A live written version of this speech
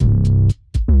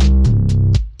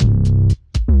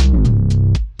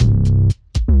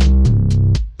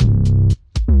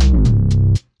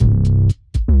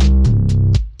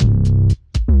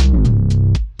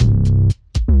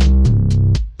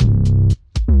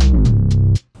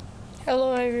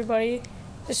Hello everybody,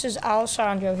 this is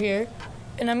Alessandro here,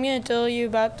 and I'm going to tell you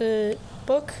about the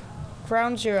book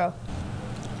Ground Zero.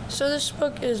 So this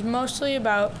book is mostly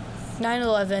about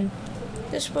 9/11.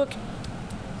 This book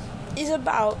is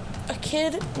about a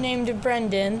kid named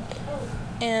Brendan,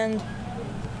 and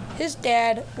his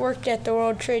dad worked at the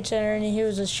World Trade Center, and he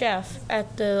was a chef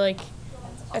at the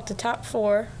top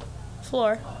floor.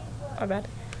 My bad.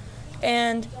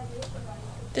 And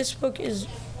this book is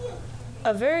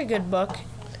a very good book,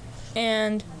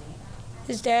 and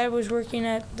his dad was working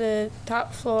at the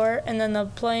top floor, and then the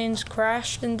planes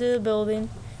crashed into the building,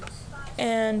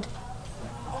 and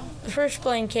the first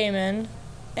plane came in,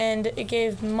 and it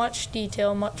gave much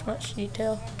detail,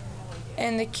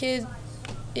 and the kid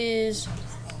is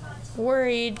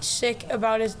worried, sick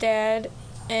about his dad,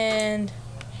 and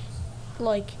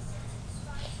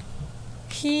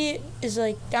he is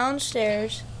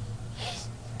downstairs,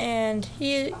 and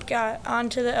he got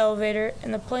onto the elevator,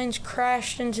 and the planes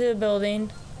crashed into the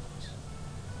building,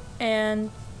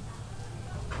 and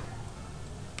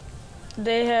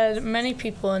they had many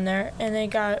people in there, and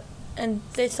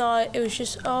they thought it was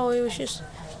just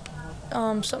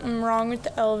something wrong with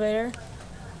the elevator,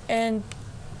 and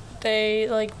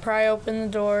they pry open the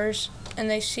doors, and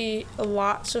they see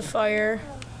lots of fire,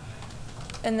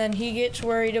 and then he gets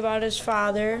worried about his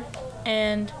father,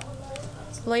 and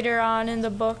later on in the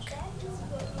book,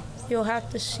 you'll have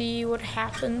to see what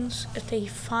happens if he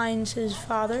finds his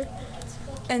father.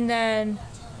 And then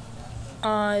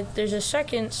there's a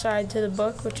second side to the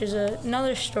book, which is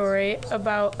another story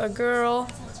about a girl,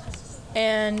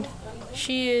 and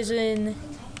she is in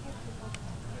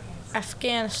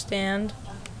Afghanistan,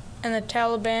 and the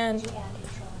Taliban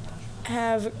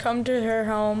have come to her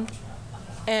home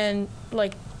and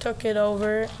took it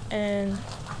over and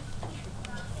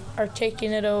are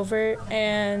taking it over,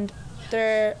 and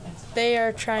they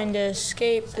are trying to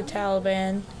escape the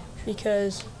Taliban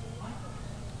because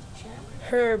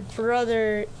her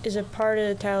brother is a part of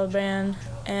the Taliban,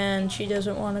 and she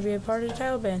doesn't want to be a part of the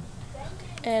Taliban.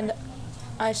 And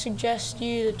I suggest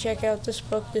you to check out this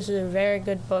book. This is a very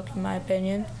good book, in my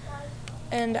opinion,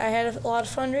 and I had a lot of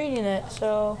fun reading it.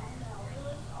 So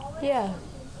yeah,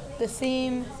 the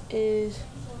theme is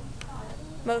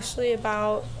mostly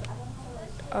about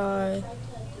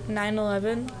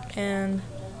 9/11, and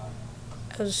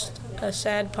it was a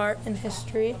sad part in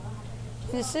history.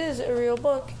 This is a real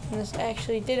book, and this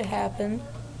actually did happen,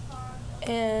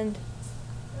 and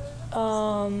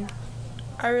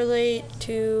I relate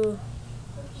to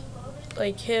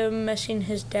him missing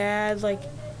his dad.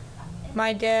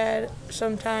 My dad,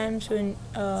 sometimes when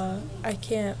I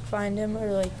can't find him,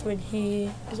 or when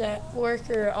he is at work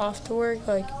or off to work,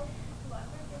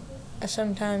 I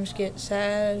sometimes get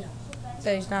sad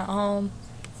that he's not home,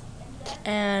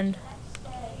 and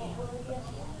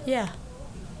yeah,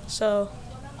 so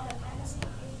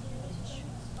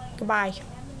goodbye.